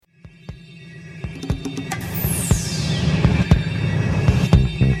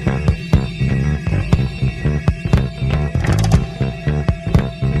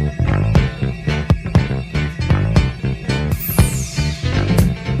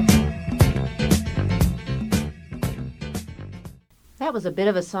That was a bit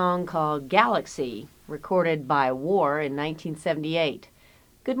of a song called Galaxy, recorded by War in 1978.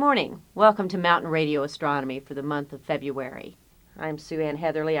 Good morning. Welcome to Mountain Radio Astronomy for the month of February. I'm Sue Ann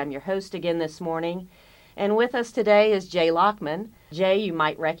Heatherly. I'm your host again this morning. And with us today is Jay Lockman. Jay, you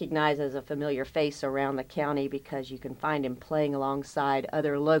might recognize as a familiar face around the county because you can find him playing alongside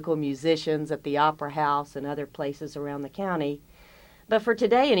other local musicians at the Opera House and other places around the county. But for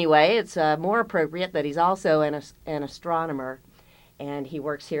today, anyway, it's more appropriate that he's also an astronomer. And he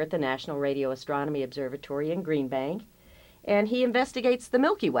works here at the National Radio Astronomy Observatory in Green Bank. And he investigates the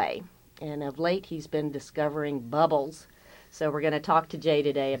Milky Way. And of late, he's been discovering bubbles. So we're going to talk to Jay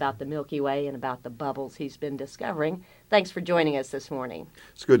today about the Milky Way and about the bubbles he's been discovering. Thanks for joining us this morning.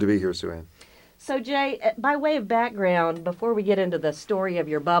 It's good to be here, Sue Ann. So, Jay, by way of background, before we get into the story of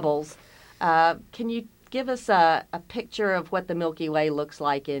your bubbles, can you give us a picture of what the Milky Way looks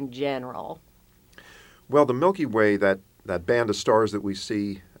like in general? Well, the Milky Way, that band of stars that we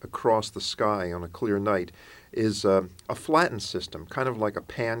see across the sky on a clear night, is a flattened system, kind of like a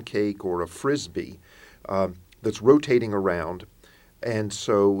pancake or a frisbee that's rotating around. And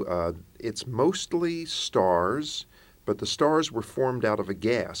so it's mostly stars, but the stars were formed out of a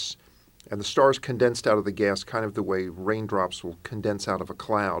gas. And the stars condensed out of the gas kind of the way raindrops will condense out of a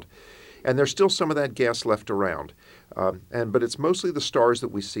cloud. And there's still some of that gas left around. But it's mostly the stars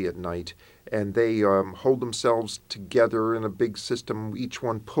that we see at night, and they hold themselves together in a big system, each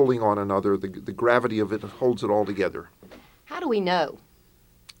one pulling on another. The gravity of it holds it all together. How do we know?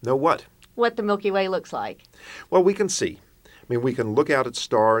 Know what? What the Milky Way looks like? Well, we can see. I mean, we can look out at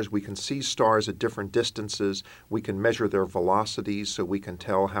stars. We can see stars at different distances. We can measure their velocities so we can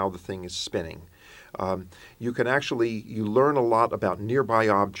tell how the thing is spinning. You learn a lot about nearby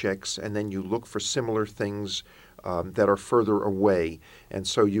objects, and then you look for similar things that are further away. And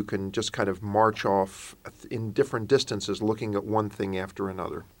so you can just kind of march off in different distances looking at one thing after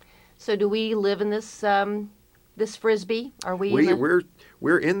another. So do we live in this this frisbee? Are we?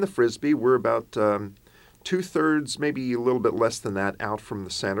 We're in the frisbee. We're about 2/3, maybe a little bit less than that, out from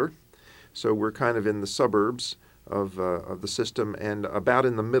the center. So we're kind of in the suburbs of the system and about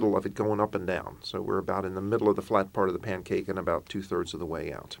in the middle of it going up and down. So we're about in the middle of the flat part of the pancake and about 2/3 of the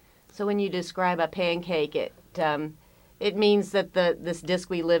way out. So when you describe a pancake, it means that this disk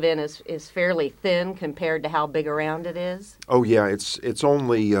we live in is fairly thin compared to how big around it is? Oh, yeah. It's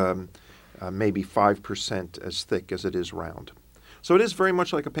only maybe 5% as thick as it is round. So it is very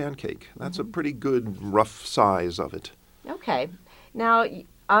much like a pancake. That's a pretty good rough size of it. Okay. Now,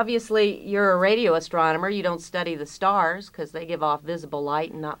 obviously, you're a radio astronomer. You don't study the stars because they give off visible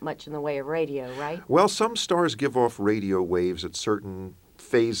light and not much in the way of radio, right? Well, some stars give off radio waves at certain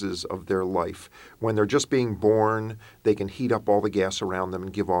phases of their life. When they're just being born, they can heat up all the gas around them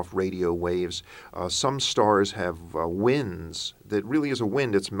and give off radio waves. Some stars have winds that really is a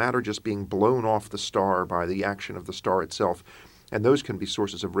wind. It's matter just being blown off the star by the action of the star itself. And those can be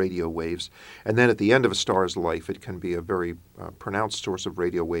sources of radio waves. And then at the end of a star's life, it can be a very pronounced source of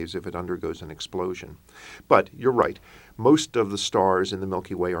radio waves if it undergoes an explosion. But you're right. Most of the stars in the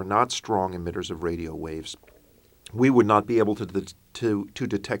Milky Way are not strong emitters of radio waves. We would not be able to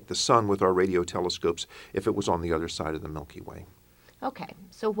detect the sun with our radio telescopes if it was on the other side of the Milky Way. Okay.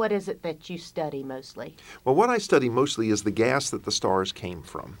 So what is it that you study mostly? Well, what I study mostly is the gas that the stars came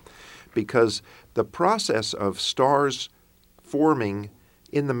from, because the process of stars forming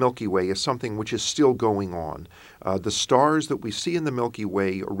in the Milky Way is something which is still going on. The stars that we see in the Milky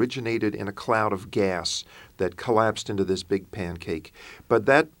Way originated in a cloud of gas that collapsed into this big pancake. But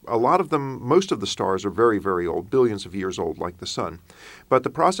a lot of them, most of the stars are very, very old, billions of years old, like the sun. But the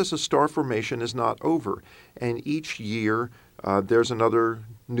process of star formation is not over. And each year, there's another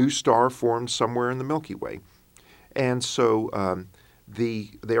new star formed somewhere in the Milky Way. And so they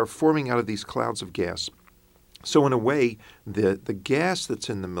are forming out of these clouds of gas. So in a way, the gas that's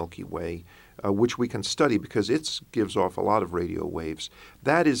in the Milky Way, which we can study because it gives off a lot of radio waves,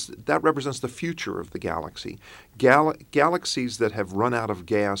 that represents the future of the galaxy. Galaxies that have run out of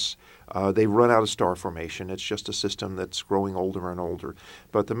gas, they run out of star formation. It's just a system that's growing older and older.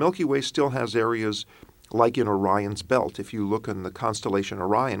 But the Milky Way still has areas like in Orion's belt. If you look in the constellation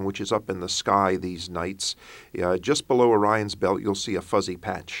Orion, which is up in the sky these nights, just below Orion's belt, you'll see a fuzzy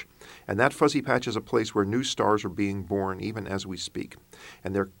patch. And that fuzzy patch is a place where new stars are being born even as we speak.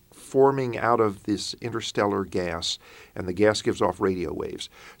 And they're forming out of this interstellar gas, and the gas gives off radio waves.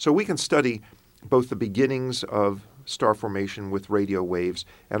 So we can study both the beginnings of star formation with radio waves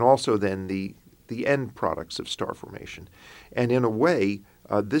and also then the end products of star formation. And in a way,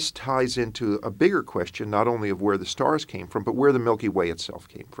 this ties into a bigger question, not only of where the stars came from, but where the Milky Way itself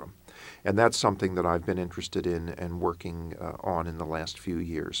came from. And that's something that I've been interested in and working on in the last few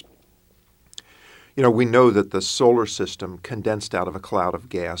years. You know, we know that the solar system condensed out of a cloud of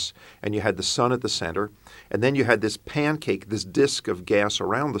gas, and you had the sun at the center, and then you had this pancake, this disk of gas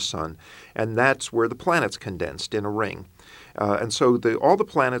around the sun, and that's where the planets condensed in a ring. And so all the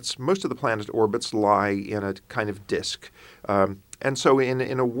planets, most of the planet orbits lie in a kind of disk. And so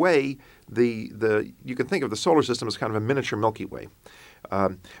in a way, you can think of the solar system as kind of a miniature Milky Way.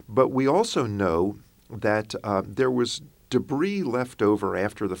 But we also know that there was debris left over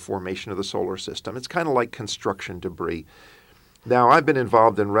after the formation of the solar system. It's kind of like construction debris. Now, I've been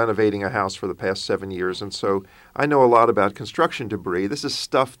involved in renovating a house for the past 7 years, and so I know a lot about construction debris. This is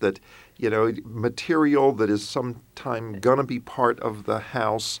stuff that, material that is sometime going to be part of the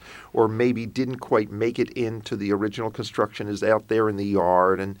house or maybe didn't quite make it into the original construction, is out there in the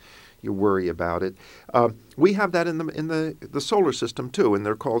yard, and you worry about it. We have that in the solar system too, and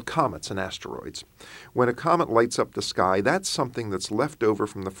they're called comets and asteroids. When a comet lights up the sky, that's something that's left over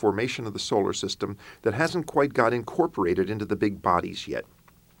from the formation of the solar system that hasn't quite got incorporated into the big bodies yet.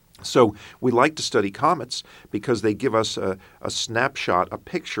 So we like to study comets because they give us a snapshot, a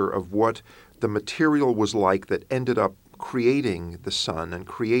picture of what the material was like that ended up creating the sun and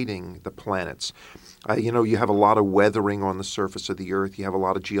creating the planets. You have a lot of weathering on the surface of the Earth. You have a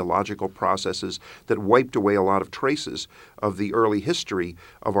lot of geological processes that wiped away a lot of traces of the early history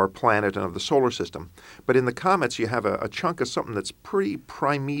of our planet and of the solar system. But in the comets, you have a chunk of something that's pretty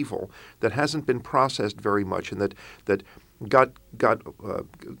primeval, that hasn't been processed very much, and that got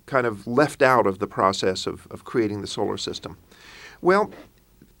kind of left out of the process of creating the solar system. Well,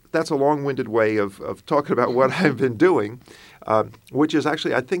 that's a long-winded way of talking about what I've been doing, which is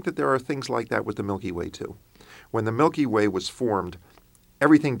actually, I think that there are things like that with the Milky Way too. When the Milky Way was formed,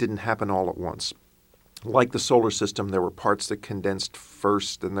 everything didn't happen all at once. Like the solar system, there were parts that condensed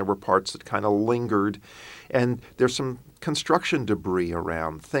first, and there were parts that kind of lingered. And there's some construction debris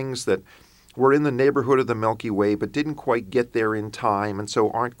around, things that were in the neighborhood of the Milky Way but didn't quite get there in time, and so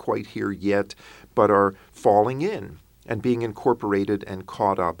aren't quite here yet, but are falling in and being incorporated and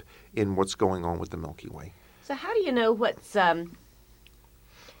caught up in what's going on with the Milky Way. So how do you know what's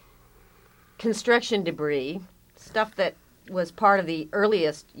construction debris, stuff that was part of the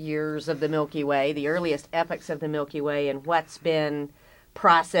earliest years of the Milky Way, the earliest epochs of the Milky Way, and what's been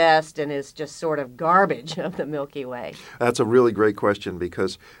processed and is just sort of garbage of the Milky Way? That's a really great question,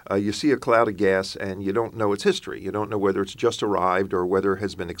 because you see a cloud of gas and you don't know its history. You don't know whether it's just arrived or whether it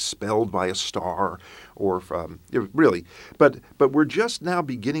has been expelled by a star, or really. But we're just now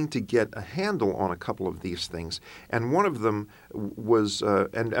beginning to get a handle on a couple of these things. And one of them was,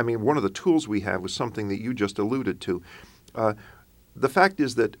 one of the tools we have was something that you just alluded to. The fact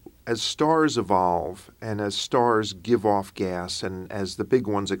is that as stars evolve and as stars give off gas and as the big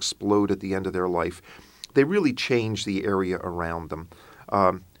ones explode at the end of their life, they really change the area around them.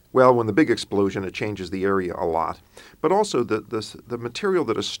 When the big explosion, it changes the area a lot. But also the material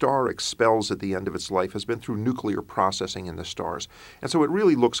that a star expels at the end of its life has been through nuclear processing in the stars. And so it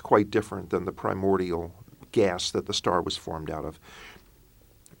really looks quite different than the primordial gas that the star was formed out of.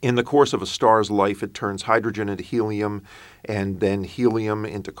 In the course of a star's life, it turns hydrogen into helium, and then helium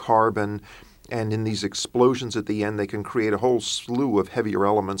into carbon. And in these explosions at the end, they can create a whole slew of heavier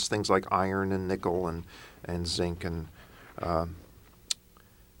elements, things like iron and nickel and zinc and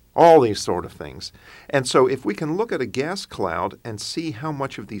all these sort of things. And so if we can look at a gas cloud and see how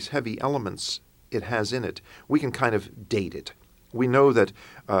much of these heavy elements it has in it, we can kind of date it. We know that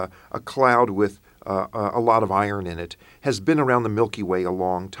a cloud with a lot of iron in it has been around the Milky Way a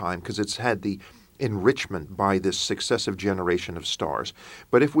long time because it's had the enrichment by this successive generation of stars.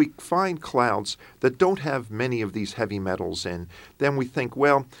 But if we find clouds that don't have many of these heavy metals in, then we think,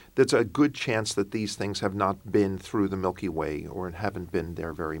 well, there's a good chance that these things have not been through the Milky Way or haven't been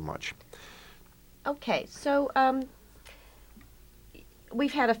there very much. Okay, so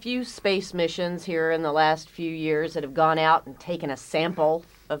we've had a few space missions here in the last few years that have gone out and taken a sample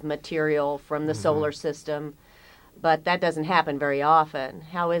of material from the solar system, but that doesn't happen very often.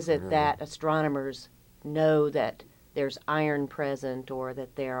 How is it that astronomers know that there's iron present, or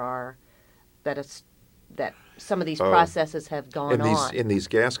that that some of these processes have gone on? In these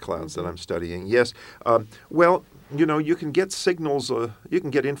gas clouds that I'm studying, yes. You can get signals, you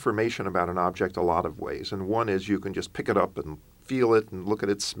can get information about an object a lot of ways, and one is you can just pick it up and feel it and look at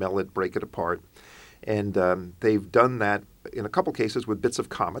it, smell it, break it apart. And they've done that in a couple cases with bits of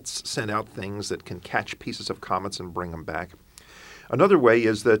comets, sent out things that can catch pieces of comets and bring them back. Another way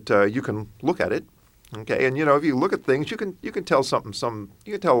is that you can look at it, Okay, and if you look at things, you can tell you can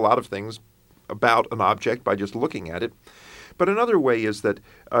tell a lot of things about an object by just looking at it. But another way is that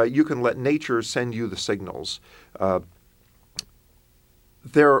you can let nature send you the signals.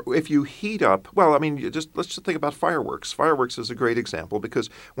 If you heat up, let's just think about fireworks. Fireworks is a great example because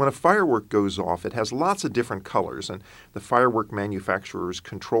when a firework goes off, it has lots of different colors, and the firework manufacturers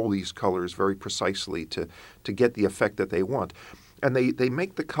control these colors very precisely to get the effect that they want. And they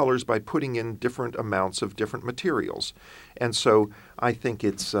make the colors by putting in different amounts of different materials. And so I think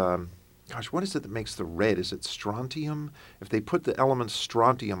it's, what is it that makes the red? Is it strontium? If they put the element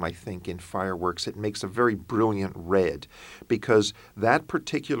strontium, I think, in fireworks, it makes a very brilliant red because that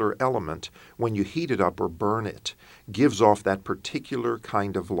particular element, when you heat it up or burn it, gives off that particular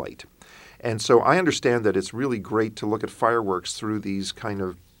kind of light. And so I understand that it's really great to look at fireworks through these kind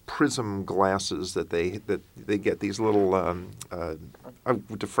of prism glasses that they get, these little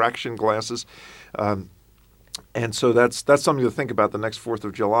diffraction glasses. And so that's something to think about the next 4th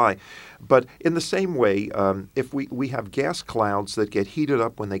of July. But in the same way, if we have gas clouds that get heated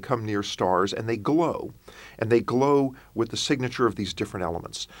up when they come near stars and they glow with the signature of these different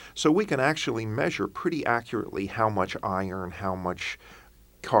elements. So we can actually measure pretty accurately how much iron, how much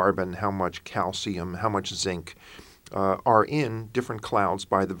carbon, how much calcium, how much zinc are in different clouds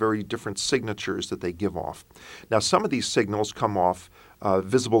by the very different signatures that they give off. Now, some of these signals come off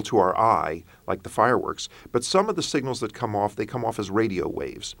visible to our eye, like the fireworks, but some of the signals that come off, they come off as radio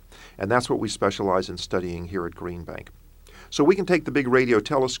waves. And that's what we specialize in studying here at Green Bank. So we can take the big radio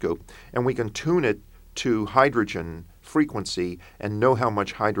telescope and we can tune it to hydrogen frequency and know how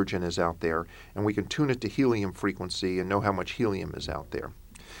much hydrogen is out there, and we can tune it to helium frequency and know how much helium is out there.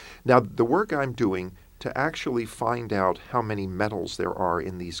 Now, the work I'm doing to actually find out how many metals there are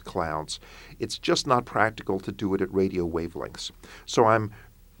in these clouds, it's just not practical to do it at radio wavelengths. So I'm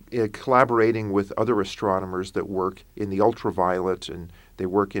collaborating with other astronomers that work in the ultraviolet, and they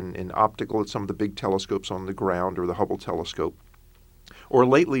work in optical at some of the big telescopes on the ground or the Hubble telescope, or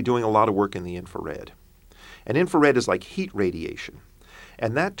lately doing a lot of work in the infrared. And infrared is like heat radiation.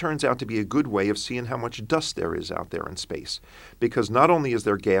 And that turns out to be a good way of seeing how much dust there is out there in space. Because not only is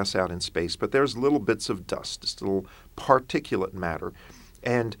there gas out in space, but there's little bits of dust, this little particulate matter.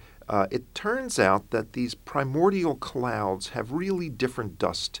 And it turns out that these primordial clouds have really different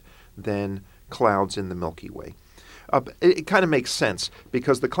dust than clouds in the Milky Way. It kind of makes sense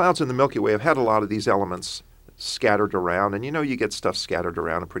because the clouds in the Milky Way have had a lot of these elements scattered around. And you get stuff scattered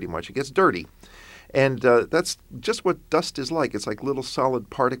around and pretty much it gets dirty. And that's just what dust is like. It's like little solid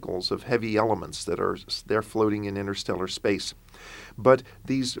particles of heavy elements that are there floating in interstellar space. But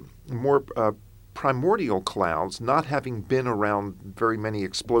these more primordial clouds, not having been around very many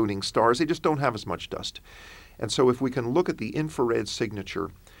exploding stars, they just don't have as much dust. And so if we can look at the infrared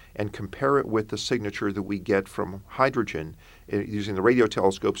signature and compare it with the signature that we get from hydrogen using the radio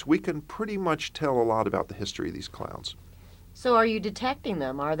telescopes, we can pretty much tell a lot about the history of these clouds. So are you detecting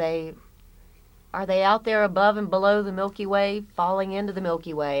them? Are they out there above and below the Milky Way, falling into the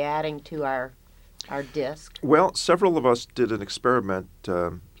Milky Way, adding to our disk? Well, several of us did an experiment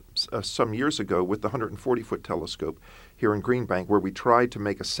some years ago with the 140-foot telescope here in Green Bank where we tried to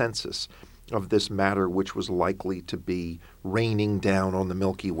make a census of this matter which was likely to be raining down on the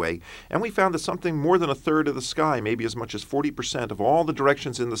Milky Way. And we found that something more than a third of the sky, maybe as much as 40% of all the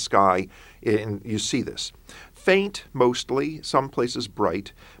directions in the sky, you see this. Faint, mostly, some places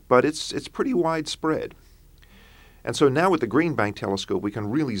bright, but it's pretty widespread. And so now with the Green Bank telescope, we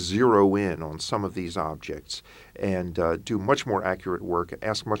can really zero in on some of these objects and do much more accurate work,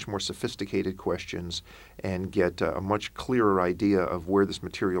 ask much more sophisticated questions, and get a much clearer idea of where this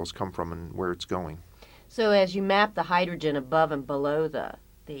material has come from and where it's going. So as you map the hydrogen above and below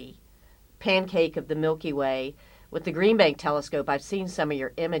the pancake of the Milky Way, with the Green Bank telescope, I've seen some of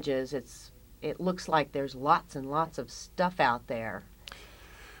your images. It looks like there's lots and lots of stuff out there.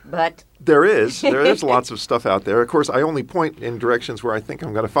 But there is lots of stuff out there. Of course, I only point in directions where I think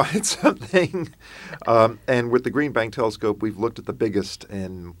I'm going to find something. And with the Green Bank telescope, we've looked at the biggest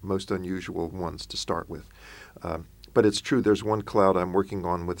and most unusual ones to start with. But it's true, there's one cloud I'm working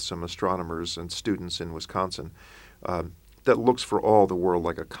on with some astronomers and students in Wisconsin that looks for all the world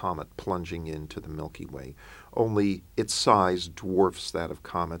like a comet plunging into the Milky Way. Only its size dwarfs that of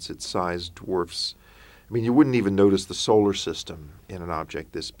comets. Its size dwarfs... I mean, you wouldn't even notice the solar system in an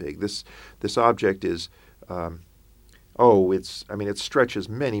object this big. This object is, it stretches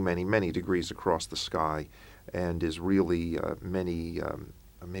many, many, many degrees across the sky and is really maybe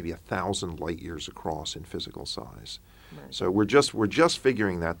 1,000 light years across in physical size. Right. So we're just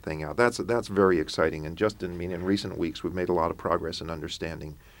figuring that thing out. That's very exciting. And in recent weeks, we've made a lot of progress in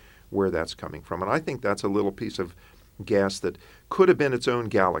understanding where that's coming from. And I think that's a little piece of gas that could have been its own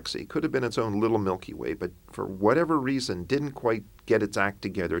galaxy, could have been its own little Milky Way, but for whatever reason didn't quite get its act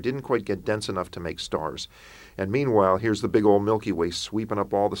together, didn't quite get dense enough to make stars. And meanwhile, here's the big old Milky Way sweeping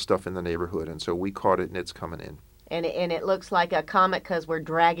up all the stuff in the neighborhood, and so we caught it and it's coming in. And it looks like a comet because we're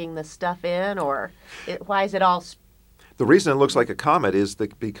dragging the stuff in, or why is it all... The reason it looks like a comet is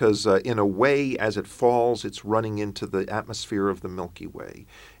because in a way, as it falls, it's running into the atmosphere of the Milky Way.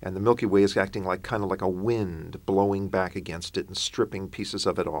 And the Milky Way is acting kind of like a wind blowing back against it and stripping pieces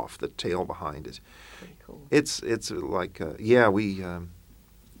of it off, the tail behind it. Pretty cool. It's like,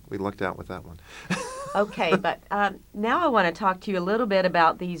 we lucked out with that one. Okay, but now I want to talk to you a little bit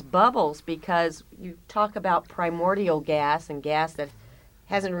about these bubbles, because you talk about primordial gas and gas that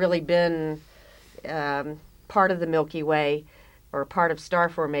hasn't really been part of the Milky Way or part of star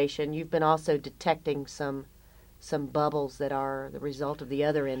formation. You've been also detecting some bubbles that are the result of the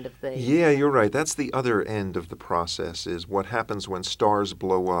other end of things. Yeah, you're right. That's the other end of the process, is what happens when stars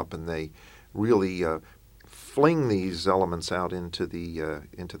blow up and they really fling these elements out into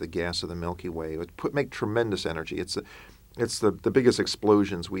the gas of the Milky Way. It make tremendous energy. It's the biggest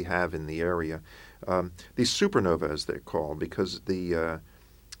explosions we have in the area. These supernovae, as they're called, because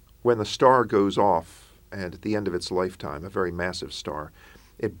when the star goes off, and at the end of its lifetime, a very massive star,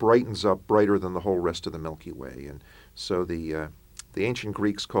 it brightens up brighter than the whole rest of the Milky Way. And so the ancient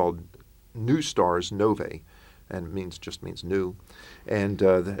Greeks called new stars novae, and it just means new. And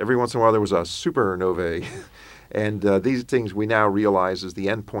every once in a while there was a supernovae. And these things we now realize is the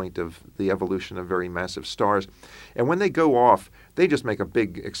end point of the evolution of very massive stars. And when they go off, they just make a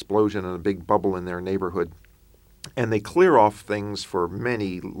big explosion and a big bubble in their neighborhood. And they clear off things for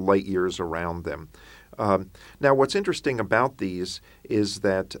many light years around them. Now, what's interesting about these is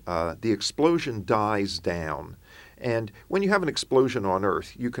that the explosion dies down. And when you have an explosion on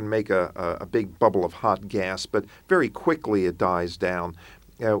Earth, you can make a big bubble of hot gas, but very quickly it dies down.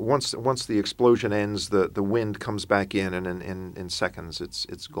 Once the explosion ends, the wind comes back in, and in seconds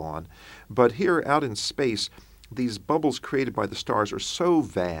it's gone. But here out in space, these bubbles created by the stars are so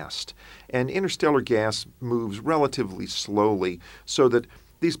vast, and interstellar gas moves relatively slowly, so that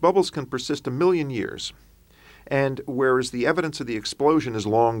these bubbles can persist 1 million years. And whereas the evidence of the explosion is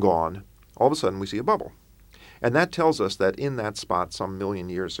long gone, all of a sudden we see a bubble. And that tells us that in that spot some 1 million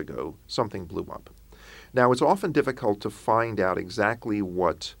years ago, something blew up. Now, it's often difficult to find out exactly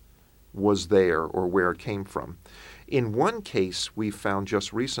what was there or where it came from. In one case we found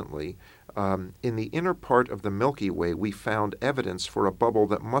just recently, in the inner part of the Milky Way, we found evidence for a bubble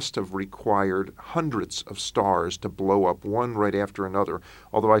that must have required hundreds of stars to blow up, one right after another.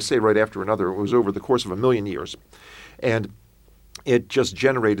 Although I say right after another, it was over the course of 1 million years. And it just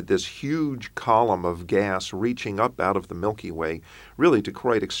generated this huge column of gas reaching up out of the Milky Way, really to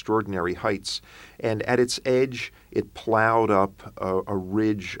quite extraordinary heights. And at its edge, it plowed up a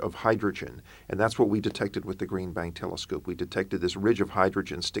ridge of hydrogen. And that's what we detected with the Green Bank telescope. We detected this ridge of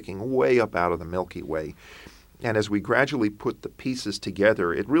hydrogen sticking way up out of the Milky Way. And as we gradually put the pieces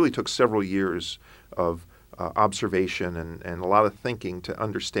together, it really took several years of observation and a lot of thinking to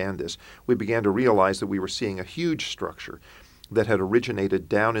understand this. We began to realize that we were seeing a huge structure that had originated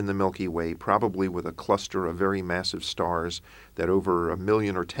down in the Milky Way, probably with a cluster of very massive stars that over 1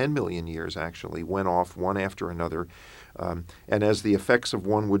 million or 10 million years actually went off one after another. And as the effects of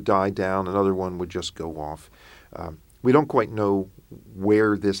one would die down, another one would just go off. We don't quite know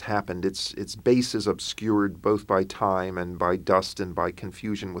where this happened. Its base is obscured both by time and by dust and by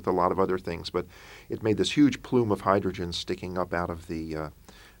confusion with a lot of other things, but it made this huge plume of hydrogen sticking up out of the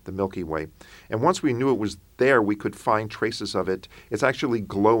Milky Way. And once we knew it was there, we could find traces of it. It's actually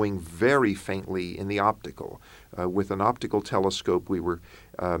glowing very faintly in the optical. With an optical telescope, we were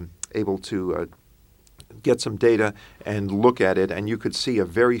able to get some data and look at it, and you could see a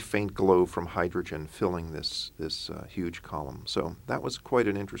very faint glow from hydrogen filling this huge column. So that was quite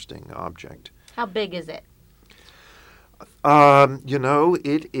an interesting object. How big is it?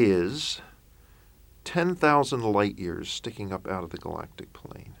 It is 10,000 light years sticking up out of the galactic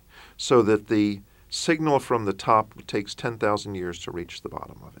plane, so that the signal from the top takes 10,000 years to reach the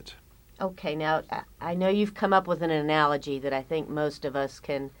bottom of it. Okay, now I know you've come up with an analogy that I think most of us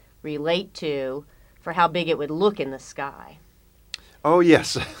can relate to for how big it would look in the sky. Oh,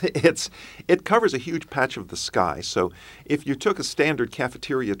 yes. It covers a huge patch of the sky. So if you took a standard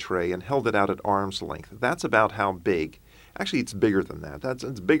cafeteria tray and held it out at arm's length, that's about how big. Actually, it's bigger than that.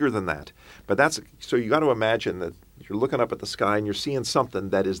 It's bigger than that. But so you got to imagine that you're looking up at the sky and you're seeing something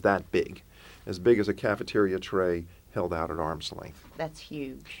that is that big as a cafeteria tray held out at arm's length. That's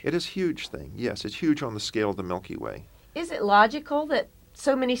huge. It is a huge thing. Yes, it's huge on the scale of the Milky Way. Is it logical that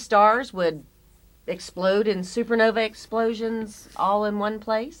so many stars would explode in supernova explosions all in one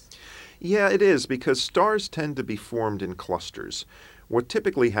place? Yeah, it is, because stars tend to be formed in clusters. What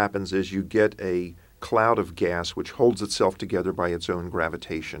typically happens is you get a cloud of gas which holds itself together by its own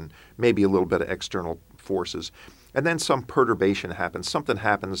gravitation, maybe a little bit of external forces. And then some perturbation happens. Something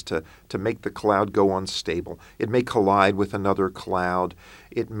happens to make the cloud go unstable. It may collide with another cloud.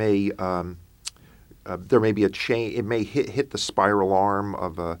 It may there may be a chain. It may hit the spiral arm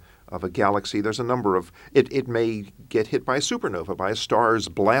of a galaxy. There's a number of it may get hit by a supernova, by a star's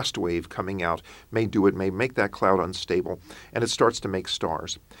blast wave coming out. May make that cloud unstable, and it starts to make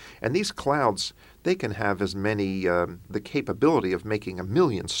stars. And these clouds, they can have as many the capability of making 1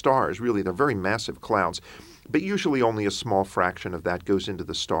 million stars. Really, they're very massive clouds. But usually only a small fraction of that goes into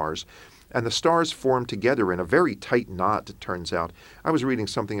the stars. And the stars form together in a very tight knot, it turns out. I was reading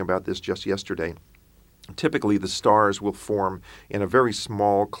something about this just yesterday. Typically, the stars will form in a very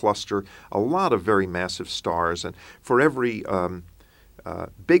small cluster, a lot of very massive stars. And for every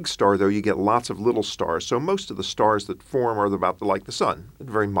big star, though, you get lots of little stars. So most of the stars that form are about like the sun, a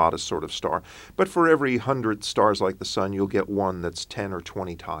very modest sort of star. But for every 100 stars like the sun, you'll get one that's 10 or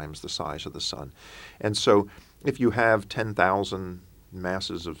 20 times the size of the sun. And so if you have 10,000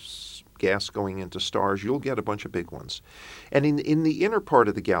 masses of gas going into stars, you'll get a bunch of big ones. And in the inner part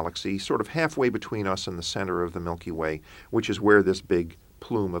of the galaxy, sort of halfway between us and the center of the Milky Way, which is where this big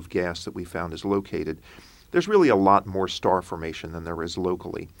plume of gas that we found is located, there's really a lot more star formation than there is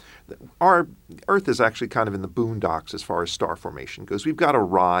locally. Our Earth is actually kind of in the boondocks as far as star formation goes. We've got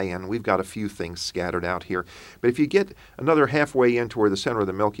Orion, we've got a few things scattered out here. But if you get another halfway in toward the center of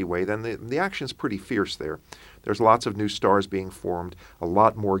the Milky Way, then the action's pretty fierce there. There's lots of new stars being formed, a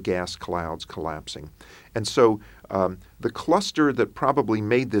lot more gas clouds collapsing. And so the cluster that probably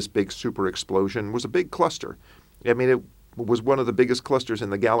made this big super explosion was a big cluster. I mean, it was one of the biggest clusters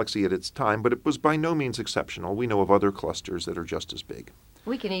in the galaxy at its time, but it was by no means exceptional. We know of other clusters that are just as big.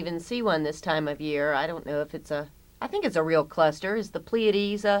 We can even see one this time of year. I don't know if I think it's a real cluster. Is the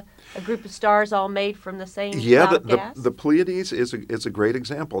Pleiades a group of stars all made from the same cloud of gas? The Pleiades is a great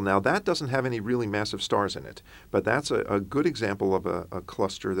example. Now, that doesn't have any really massive stars in it, but that's a good example of a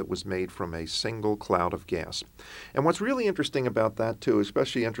cluster that was made from a single cloud of gas. And what's really interesting about that, too,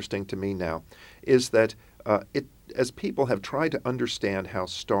 especially interesting to me now, is that as people have tried to understand how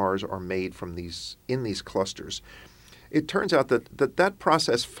stars are made in these clusters, it turns out that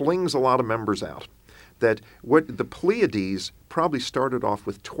process flings a lot of members out. That what the Pleiades probably started off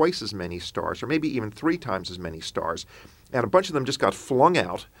with twice as many stars, or maybe even 3 times as many stars, and a bunch of them just got flung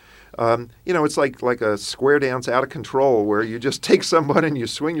out. It's like a square dance out of control where you just take someone and you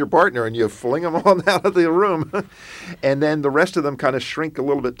swing your partner and you fling them on out of the room, and then the rest of them kind of shrink a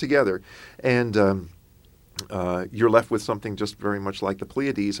little bit together, and you're left with something just very much like the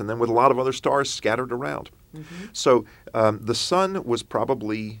Pleiades, and then with a lot of other stars scattered around. Mm-hmm. So the sun was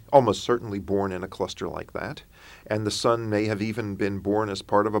probably almost certainly born in a cluster like that, and the sun may have even been born as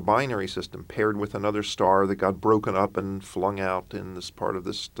part of a binary system paired with another star that got broken up and flung out in this part of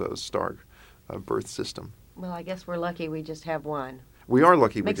this star birth system. Well, I guess we're lucky we just have one. We are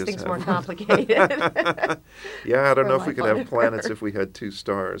lucky Makes we just have things more complicated. Yeah, I don't know if we could have planets if we had 2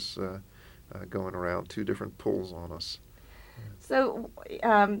 stars going around, 2 different pulls on us. So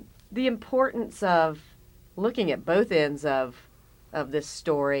the importance of looking at both ends of this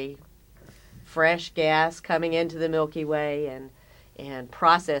story, fresh gas coming into the Milky Way and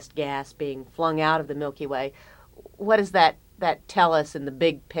processed gas being flung out of the Milky Way, what does that tell us in the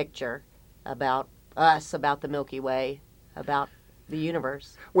big picture about us, about the Milky Way, about the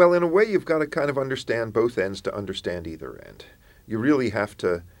universe? Well, in a way, you've got to kind of understand both ends to understand either end. You really have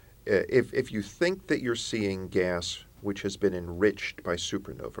to. If you think that you're seeing gas which has been enriched by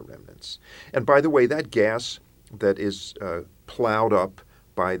supernova remnants, and by the way, that gas that is plowed up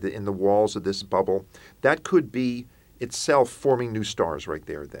in the walls of this bubble, that could be itself forming new stars right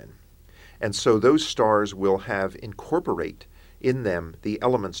there then. And so those stars will incorporate in them the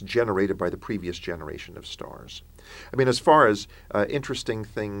elements generated by the previous generation of stars. I mean, as far as interesting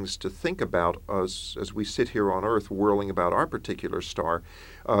things to think about as we sit here on Earth whirling about our particular star,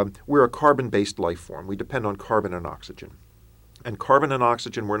 we're a carbon-based life form. We depend on carbon and oxygen. And carbon and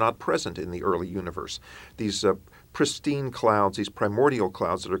oxygen were not present in the early universe. These pristine clouds, these primordial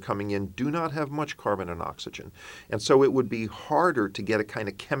clouds that are coming in, do not have much carbon and oxygen. And so it would be harder to get a kind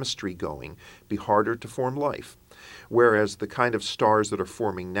of chemistry going, be harder to form life. Whereas the kind of stars that are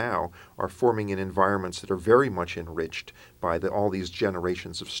forming now are forming in environments that are very much enriched by all these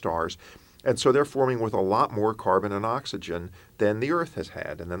generations of stars. And so they're forming with a lot more carbon and oxygen than the Earth has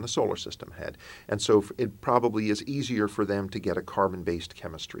had and than the solar system had. And so it probably is easier for them to get a carbon-based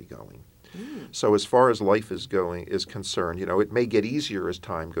chemistry going. So as far as life is concerned, it may get easier as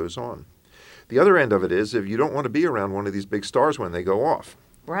time goes on. The other end of it is if you don't want to be around one of these big stars when they go off.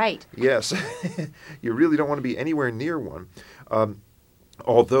 Right. Yes. You really don't want to be anywhere near one.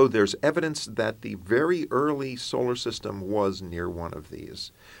 Although there's evidence that the very early solar system was near one of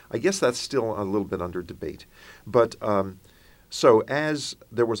these. I guess that's still a little bit under debate. But so as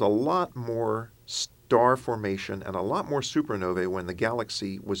there was a lot more star formation and a lot more supernovae when the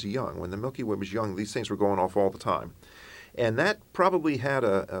galaxy was young, when the Milky Way was young, these things were going off all the time. And that probably had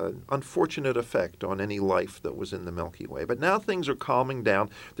an unfortunate effect on any life that was in the Milky Way. But now things are calming down.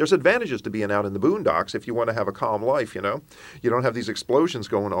 There's advantages to being out in the boondocks if you want to have a calm life, You don't have these explosions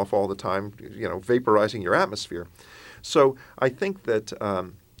going off all the time, vaporizing your atmosphere. So I think that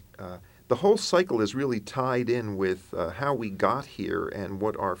the whole cycle is really tied in with how we got here and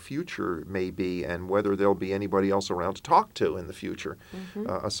what our future may be and whether there'll be anybody else around to talk to in the future,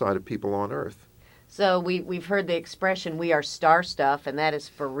 aside of people on Earth. So we've heard the expression, we are star stuff, and that is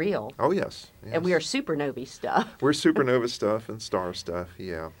for real. Oh, yes. And we are supernovae stuff. We're supernova stuff and star stuff,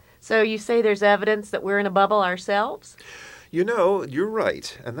 yeah. So you say there's evidence that we're in a bubble ourselves? You're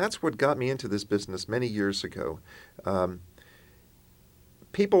right. And that's what got me into this business many years ago.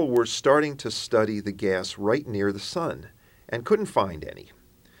 People were starting to study the gas right near the sun and couldn't find any.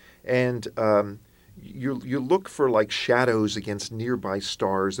 And you look for like shadows against nearby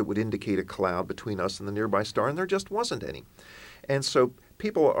stars that would indicate a cloud between us and the nearby star, and there just wasn't any. And so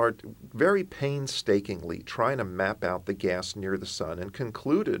people are very painstakingly trying to map out the gas near the sun and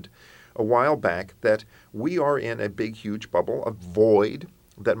concluded a while back that we are in a big, huge bubble, a void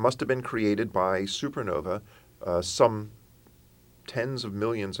that must have been created by supernova some tens of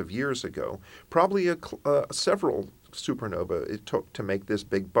millions of years ago, probably several supernova it took to make this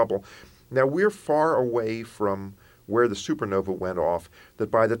big bubble. Now, we're far away from where the supernova went off,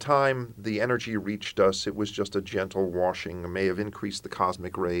 that by the time the energy reached us, it was just a gentle washing. It may have increased the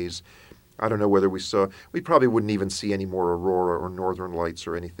cosmic rays. I don't know whether we probably wouldn't even see any more aurora or northern lights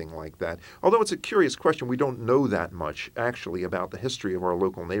or anything like that. Although it's a curious question, we don't know that much, actually, about the history of our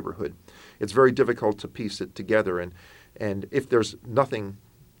local neighborhood. It's very difficult to piece it together, and if there's nothing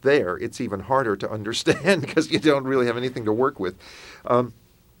there, it's even harder to understand because you don't really have anything to work with.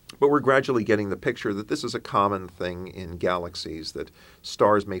 But we're gradually getting the picture that this is a common thing in galaxies, that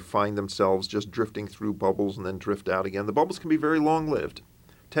stars may find themselves just drifting through bubbles and then drift out again. The bubbles can be very long-lived,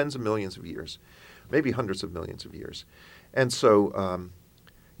 tens of millions of years, maybe hundreds of millions of years. And so,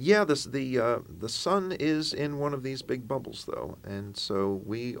 the sun is in one of these big bubbles, though. And so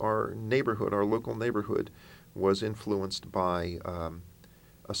our local neighborhood, was influenced by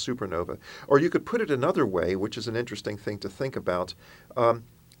a supernova. Or you could put it another way, which is an interesting thing to think about.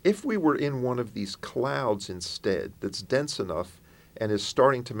 If we were in one of these clouds instead that's dense enough and is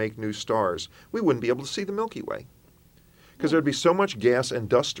starting to make new stars, we wouldn't be able to see the Milky Way because there'd be so much gas and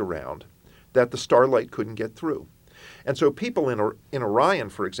dust around that the starlight couldn't get through. And so people in Orion,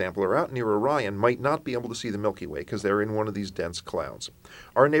 for example, or out near Orion, might not be able to see the Milky Way because they're in one of these dense clouds.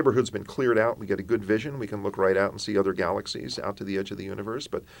 Our neighborhood's been cleared out. We get a good vision. We can look right out and see other galaxies out to the edge of the universe.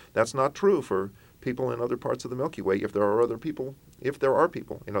 But that's not true for people in other parts of the Milky Way if there are people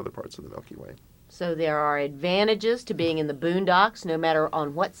in other parts of the Milky Way. So there are advantages to being in the boondocks, no matter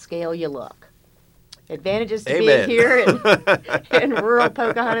on what scale you look. Advantages to Amen. being here in rural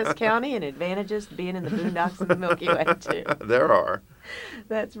Pocahontas County, and advantages to being in the boondocks of the Milky Way, too. There are.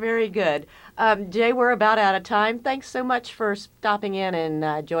 That's very good. Jay, we're about out of time. Thanks so much for stopping in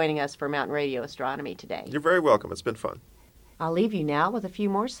and joining us for Mountain Radio Astronomy today. You're very welcome. It's been fun. I'll leave you now with a few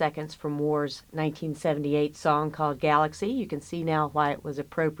more seconds from War's 1978 song called Galaxy. You can see now why it was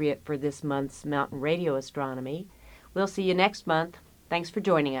appropriate for this month's Mountain Radio Astronomy. We'll see you next month. Thanks for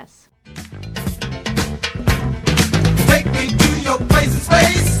joining us.